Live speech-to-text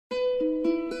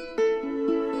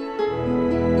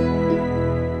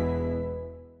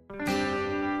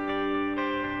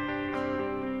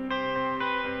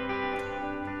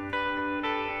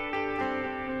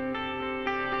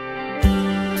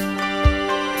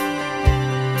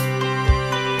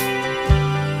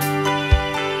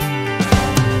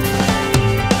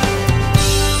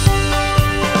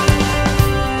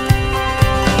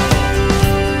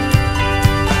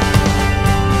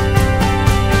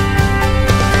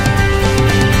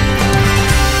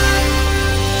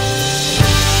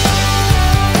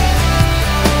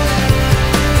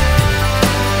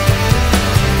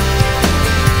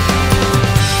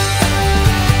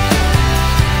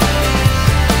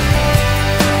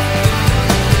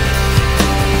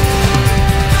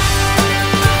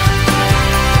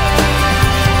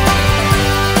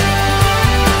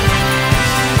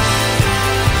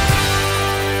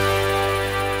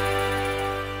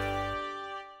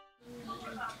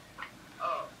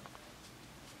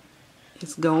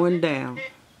It's going down.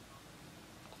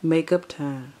 Makeup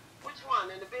time. Which one?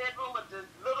 In the bedroom or the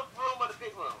little room or the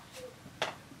big room?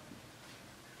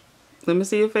 Let me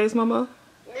see your face, Mama.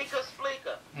 Nika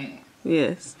Spleeka.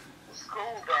 Yes.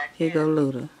 School back Here go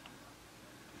Luda.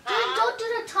 Don't do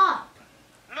the top.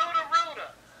 Luda Ruda.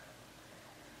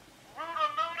 Ruda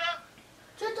Luda.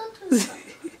 Just don't do the top.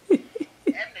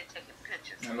 Ebony taking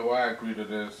pictures. I know why I agree to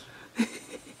this. I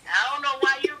don't know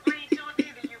why you agreed to it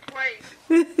either, you crazy.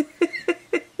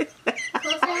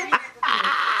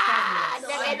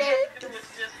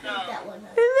 That one.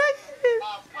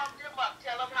 Pump them up.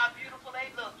 Tell them how beautiful they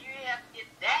look. You ain't have to get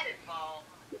that involved.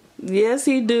 Yes,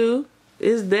 he do.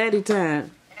 It's daddy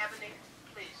time. Ebony,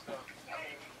 please go.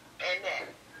 And that.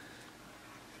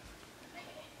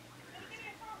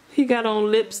 He got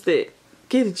on lipstick.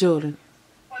 Get it, Jordan.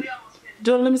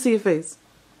 Jordan, let me see your face.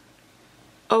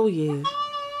 Oh, yeah.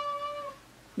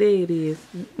 There it is.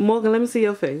 Morgan, let me see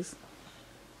your face.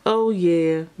 Oh,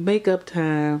 yeah. Makeup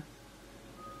time.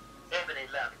 Ebony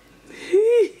love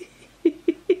it.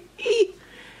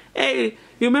 Hey,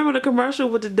 you remember the commercial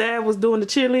with the dad was doing the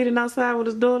cheerleading outside with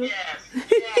his daughter? Yes, yes. I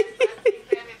think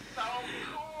that is so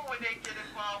cool when they get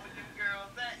involved with them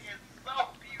girls. That is so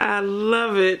beautiful. I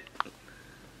love it.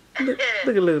 Look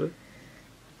at Luda.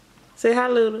 Say hi,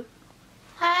 Luda.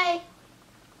 Hi.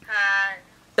 Hi.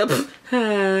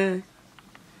 Hi.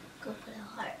 Go put a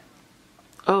heart.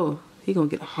 Oh, he gonna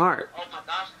get a heart. Oh my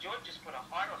gosh, George just put a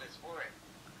heart on his forehead.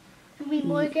 You mean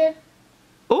Morgan?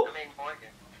 Oh, I mean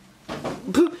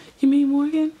Morgan. you mean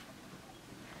Morgan?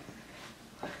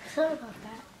 Sorry about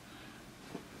that.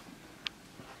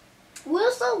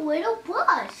 Where's the little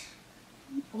brush?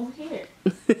 Over here.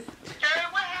 Jerry,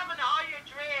 what happened to all your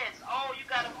dreads? Oh, you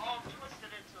got them all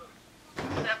twisted into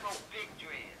several big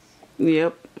dreads.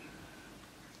 Yep.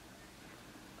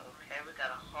 Okay, we got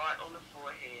a heart on the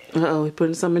forehead. Uh-oh, he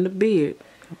putting some in the beard.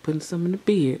 Putting some in the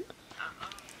beard.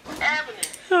 Ebony,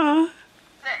 Huh?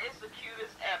 that is the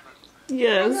cutest ever. I'm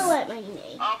Yes. gonna write my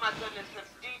name. Oh my goodness,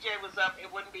 if DJ was up,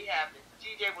 it wouldn't be happening.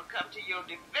 DJ would come to your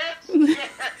defense.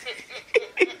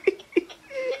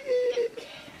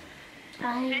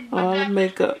 All the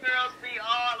makeup. Girls be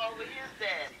all over his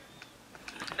daddy.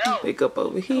 No. Makeup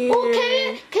over here.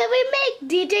 Oh, can we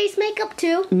make DJ's makeup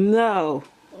too? No.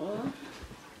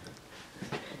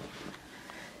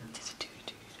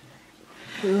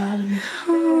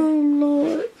 Oh,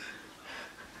 Lord.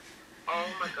 Oh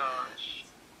my gosh.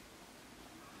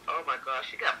 Oh my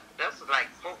gosh. You got, that's like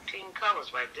 14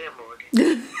 colors right there,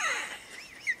 Morgan.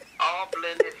 All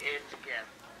blended in together.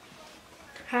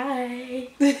 Hi.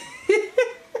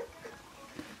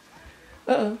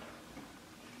 Uh-oh.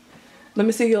 Let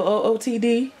me see your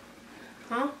OOTD.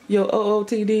 Huh? Your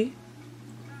OOTD.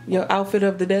 Your outfit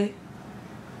of the day.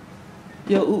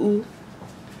 Your ooh-ooh.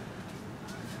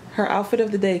 Her outfit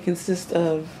of the day consists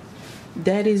of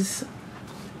Daddy's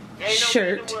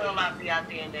shirt. There ain't no world out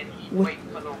there and that he's waiting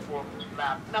for no 4th of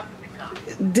July. Nothing to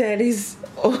come. Daddy's...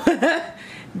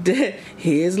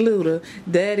 Here's Luda.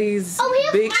 Daddy's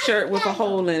big shirt with a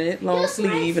hole in it. Long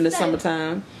sleeve in the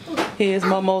summertime. Here's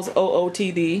Momo's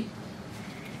OOTD.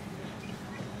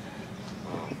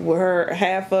 With her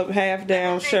half up, half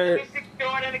down shirt.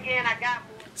 Jordan again, I got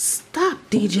one. Stop,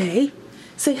 DJ.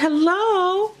 Say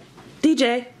hello.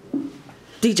 DJ.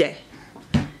 DJ.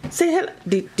 Say hello.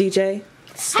 DJ.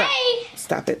 Stop. Hey.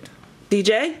 Stop it.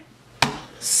 DJ.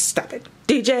 Stop it.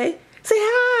 DJ. Say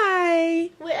hi.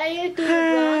 Wait, are you doing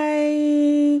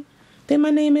Hi. Then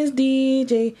my name is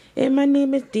DJ. And my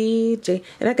name is DJ.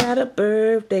 And I got a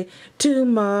birthday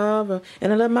tomorrow.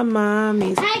 And I love my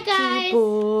mommy's Hi, guys.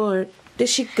 keyboard. There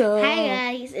she go. Hi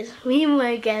guys, it's me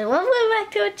Morgan. Welcome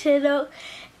back to our channel,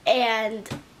 and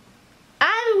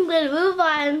I'm gonna move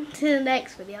on to the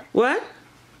next video. What?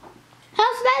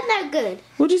 How's that not good?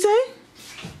 What'd you say?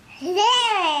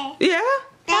 Yeah. Yeah?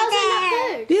 How's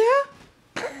that not good?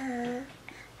 Yeah?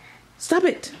 Stop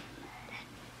it.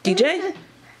 DJ?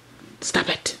 Stop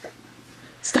it.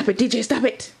 Stop it, DJ, stop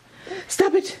it.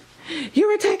 Stop it.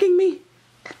 You're attacking me.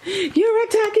 You're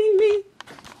attacking me.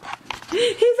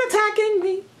 He's attacking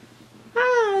me.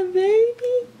 Hi,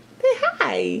 baby. Say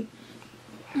hi.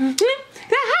 Say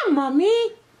hi,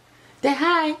 mommy. Say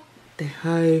hi. Say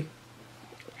hi.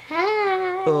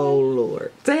 Hi. Oh,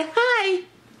 Lord. Say hi.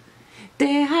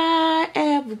 Say hi,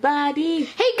 everybody.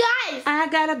 Hey guys. I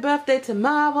got a birthday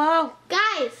tomorrow.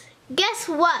 Guys, guess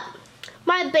what?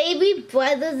 My baby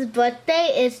brother's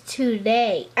birthday is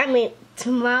today. I mean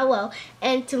tomorrow,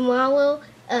 and tomorrow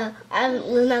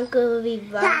we're not gonna be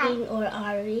vlogging or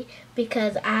Ari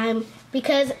because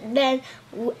then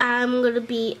I'm gonna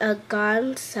be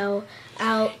gone. So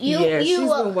she's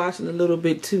been watching a little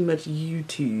bit too much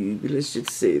YouTube. Let's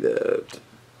just say that.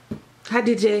 Hi,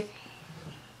 DJ.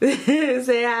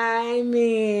 Say hi,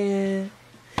 man.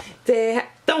 Say hi.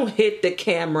 Don't hit the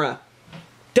camera.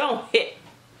 Don't hit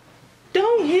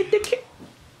the camera.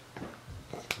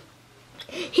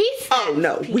 Oh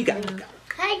no, we got to go.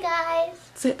 Hi guys.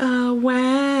 Say, oh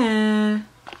wow.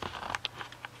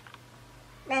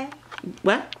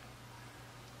 What?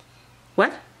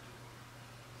 What?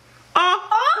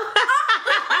 Oh!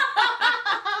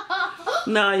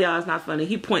 No, y'all, it's not funny.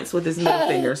 He points with his middle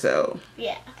finger, so.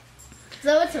 Yeah.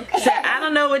 So it's okay. So I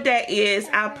don't know what that is.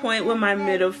 I'll point with my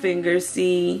middle finger,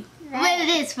 see. But it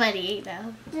is funny,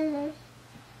 though.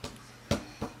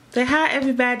 Say hi,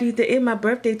 everybody. It's my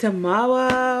birthday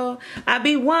tomorrow. I'll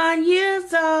be 1 year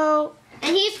old.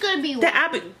 And he's gonna be 1. Didn't I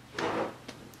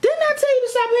tell you to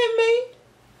stop hitting me?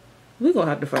 We're gonna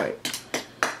have to fight.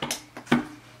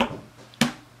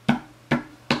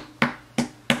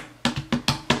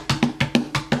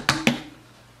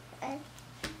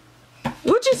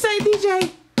 What you say,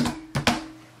 DJ?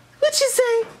 What you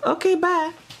say? Okay,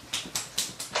 bye.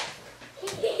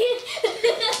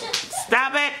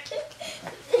 Stop it.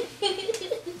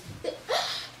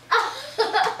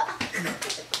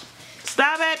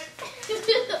 Stop it.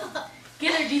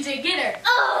 Get her, DJ, get her.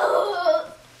 Oh.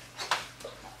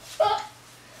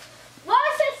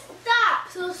 Why said stop?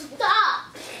 So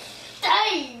stop.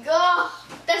 There you go.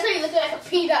 That's why you look like a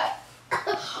peanut.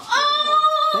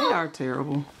 Oh. They are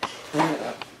terrible.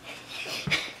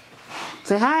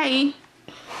 Say hi.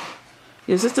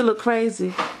 Your sister look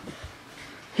crazy.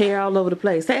 Hair all over the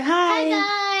place. Say hi.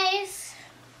 Hi guys.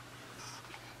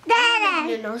 Dada.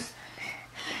 Your nose.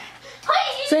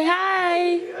 Say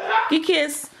hi. Get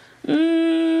kiss.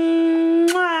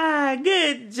 Mwah.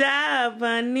 Good job,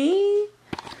 honey.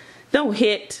 Don't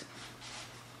hit.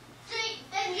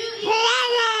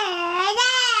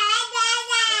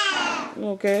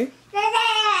 Okay.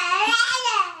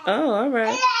 Oh, all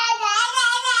right.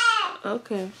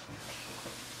 Okay.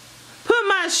 Put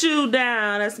my shoe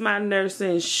down. That's my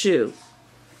nursing shoe.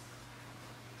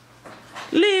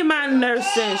 Leave my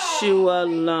nursing shoe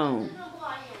alone.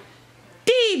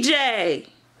 DJ.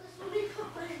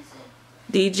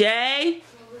 DJ.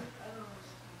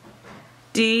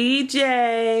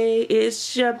 DJ,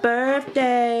 it's your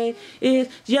birthday.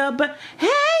 It's your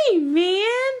Hey,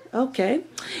 man. Okay.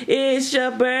 It's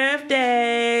your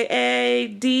birthday.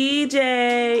 Hey,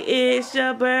 DJ, it's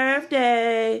your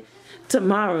birthday.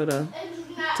 Tomorrow, though.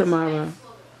 Tomorrow.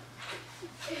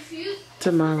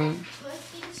 Tomorrow.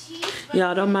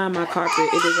 Y'all don't mind my carpet.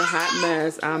 It is a hot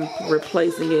mess. I'm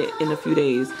replacing it in a few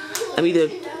days.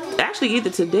 Either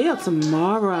today or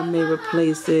tomorrow I may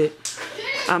replace it.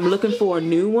 I'm looking for a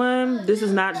new one. This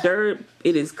is not dirt.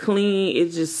 It is clean.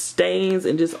 It just stains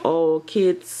and just all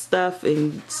kids stuff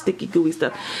and sticky gooey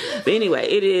stuff. But anyway,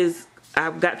 it is.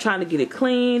 I've got trying to get it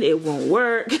clean. It won't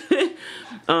work.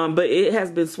 But it has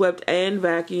been swept and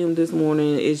vacuumed this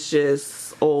morning. It's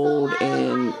just old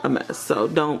and a mess. So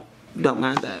don't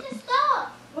mind that.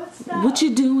 What you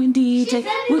doing, DJ?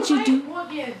 What you do?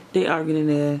 They arguing in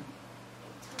there.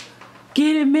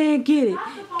 Get it, man, get it.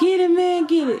 Get it, man,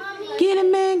 get it. Get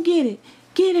it, man, get it.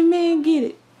 Get it, man, get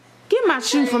it. Get my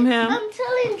shoe from him. I'm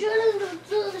telling Jordan to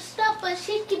do the stuff, but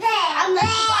she keeps I'm not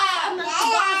the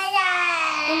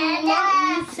boss.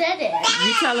 You said it.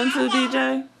 You telling too,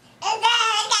 DJ?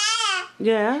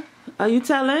 Yeah. Are you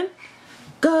telling?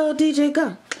 Go, DJ,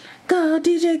 go. Go,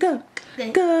 DJ, go.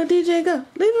 Go, DJ, go.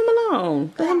 Leave him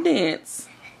alone. Let him dance.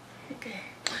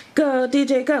 Go,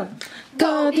 DJ, go.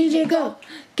 Go, DJ, go.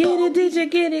 Get it, DJ,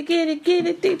 get it, get it, get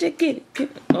it, DJ, get it. Get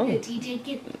it. Oh. DJ,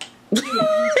 get it.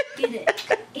 Get it,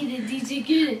 get it, DJ,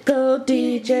 get it. Go,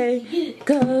 DJ.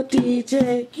 Go,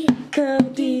 DJ. Go,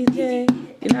 DJ.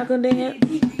 You're not gonna dance?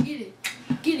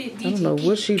 Get it, I don't know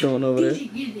what she doing over there.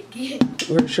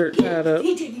 With her shirt tied up.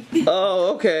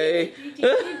 Oh, okay.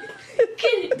 Get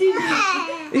it, DJ.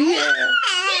 Yeah.